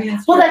great. I mean,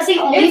 that's the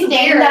only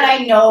thing that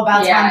I know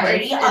about Tom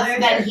Brady, other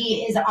than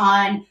he is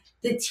on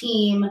the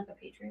team,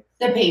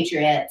 the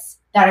Patriots,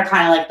 that are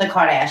kind of like the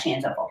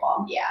Kardashians of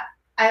football. Yeah,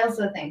 I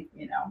also think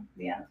the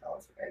NFL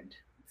is rigged.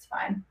 It's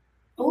fine.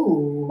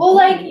 Ooh. Well,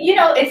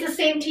 it's the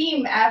same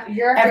team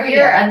year after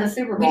year at the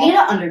Super Bowl. We need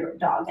an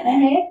underdog in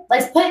it.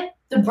 Let's put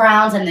the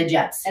Browns and the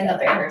Jets and the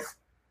Bears.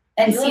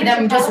 And see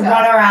them just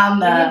run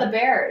around We need the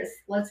Bears.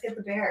 Let's get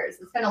the Bears.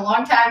 It's been a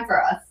long time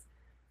for us.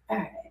 All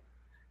right.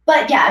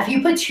 But if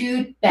you put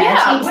two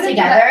bad teams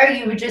together,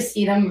 you would just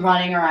see them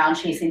running around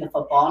chasing the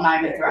football,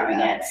 not even throwing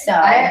it. So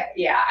I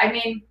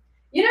mean,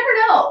 you never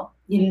know.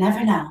 You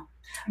never know.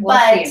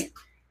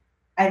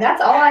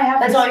 That's all I have.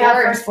 That's all you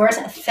have for sports.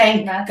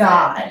 Thank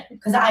God,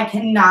 because I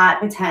cannot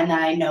pretend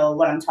that I know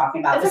what I'm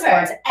talking about with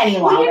sports any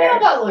longer. Well, you know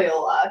about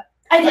Loyola.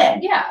 I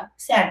did. Yeah.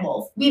 Sad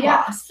Wolf. We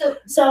lost.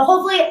 So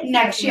hopefully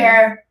next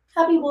year,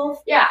 happy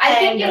Wolf. Yeah, I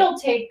think it'll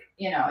take,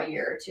 a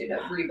year or two to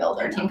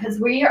rebuild our team because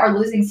we are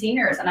losing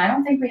seniors and I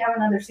don't think we have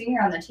another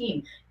senior on the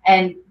team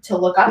and to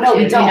look up to,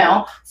 we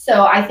don't.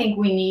 So I think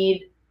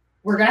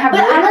we're going to have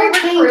really great recruits.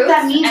 But I don't think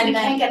that means we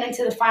can't get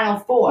into the Final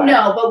Four.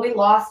 No, but we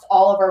lost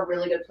all of our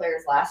really good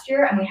players last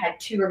year and we had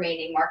two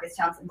remaining, Marcus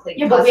Townsend,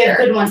 Clayton Yeah, but we have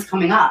good ones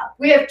coming up.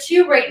 We have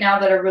two right now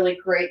that are really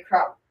great,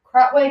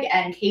 Krutwig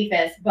and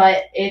Kafis,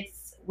 but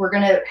we're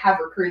going to have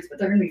recruits, but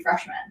they're going to be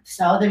freshmen.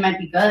 So they might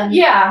be good.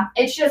 Yeah.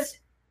 It's just,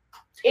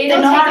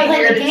 it'll take a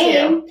year or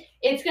two.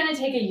 It's going to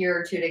take a year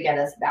or two to get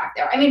us back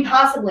there. I mean,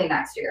 possibly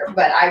next year,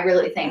 but I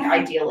really think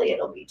ideally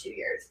it'll be 2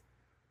 years.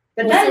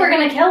 But then we're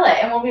going to kill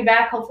it and we'll be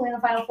back hopefully in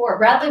the Final Four.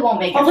 Bradley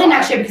won't make it. Hopefully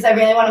next year because I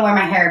really want to wear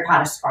my Harry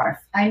Potter scarf.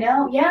 I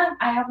know. Yeah,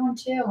 I have one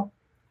too.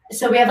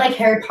 So we have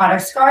Harry Potter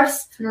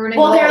scarves. They're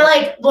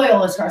like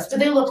Loyola scarves, but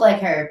they look like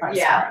Harry Potter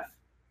scarves.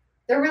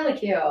 They're really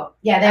cute.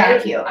 Yeah,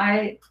 they're cute.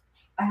 I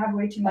have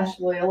way too much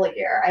Loyola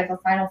gear. I have a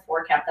Final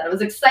Four cap that I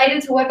was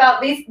excited to whip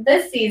out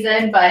this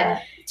season,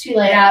 but too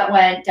late. That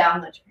went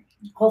down the drain.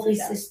 Hopefully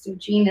Sister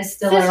Jean is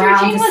still around.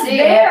 Sister Jean was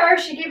there.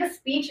 She gave a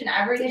speech and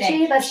everything. Did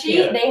she? That's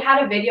cute. They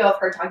had a video of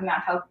her talking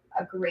about how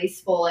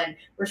graceful and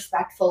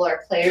respectful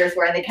our players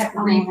were, and they kept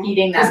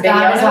repeating that video.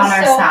 God is on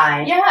our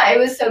side. Yeah, it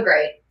was so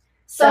great.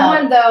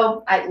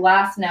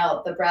 Last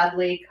note, the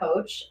Bradley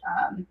coach,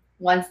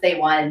 once they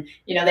won,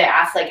 they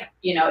asked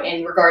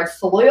in regards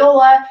to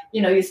Loyola,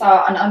 you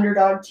saw an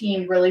underdog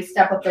team really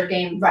step up their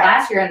game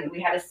last year, and we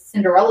had a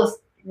Cinderella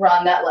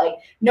run that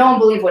no one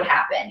believed would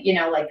happen.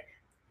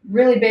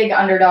 Really big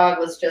underdog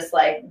was just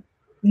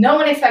no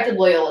one expected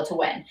Loyola to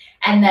win.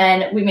 And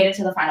then we made it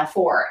to the Final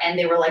Four, and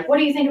they were like, what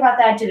do you think about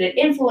that? Did it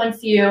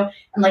influence you?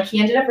 And he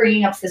ended up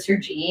bringing up Sister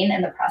Jean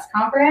in the press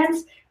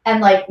conference. And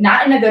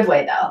not in a good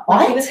way though.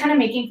 He was kind of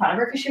making fun of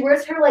her because she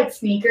wears her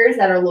sneakers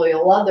that are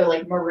Loyola.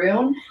 They're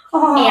maroon,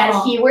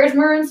 and he wears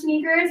maroon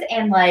sneakers.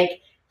 And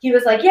he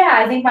was like, "Yeah,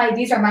 I think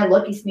these are my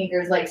lucky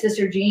sneakers, like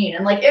Sister Jean."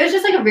 And it was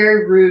just a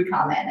very rude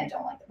comment. I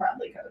don't like the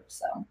Bradley coach.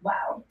 So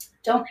wow,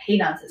 don't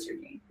hate on Sister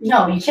Jean.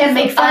 No, you can't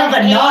make fun of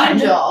a nun.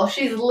 Angel.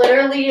 She's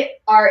literally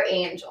our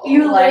angel.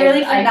 You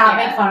literally cannot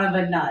make fun of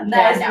a nun.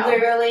 That is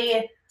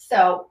literally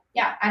so.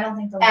 Yeah, I don't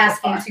think they'll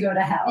asking to go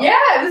to hell. Yeah,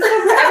 it was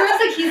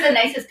everyone's he's the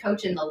nicest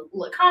coach in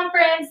the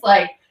conference.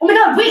 Oh my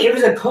God, wait, it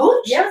was a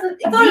coach? Yeah, it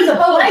was the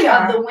coach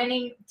of the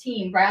winning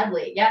team,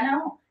 Bradley. Yeah,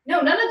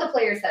 no, none of the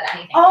players said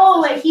anything.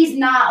 Oh, he's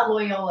not a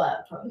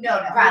Loyola coach. No,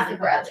 Bradley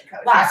coach.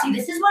 Wow, see,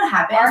 this is what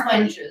happens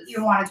when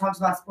you want to talk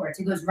about sports.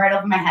 It goes right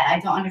over my head. I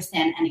don't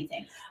understand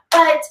anything.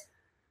 But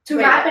to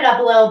wrap it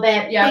up a little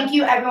bit, thank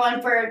you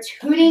everyone for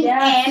tuning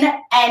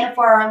in and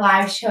for our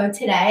live show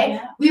today.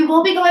 We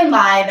will be going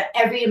live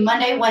every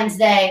Monday,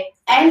 Wednesday,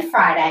 and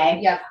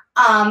Friday.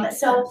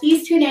 So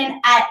please tune in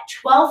at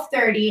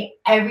 12:30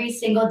 every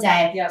single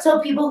day. Yep. So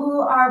people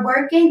who are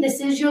working, this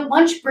is your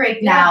lunch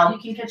break now. You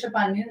can catch up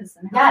on news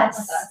and have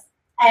fun with us.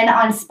 And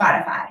on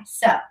Spotify.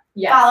 So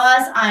follow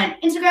us on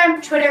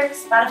Instagram, Twitter,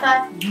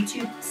 Spotify,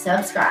 YouTube.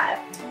 Subscribe.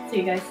 See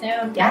you guys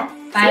soon. Yeah.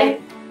 Bye.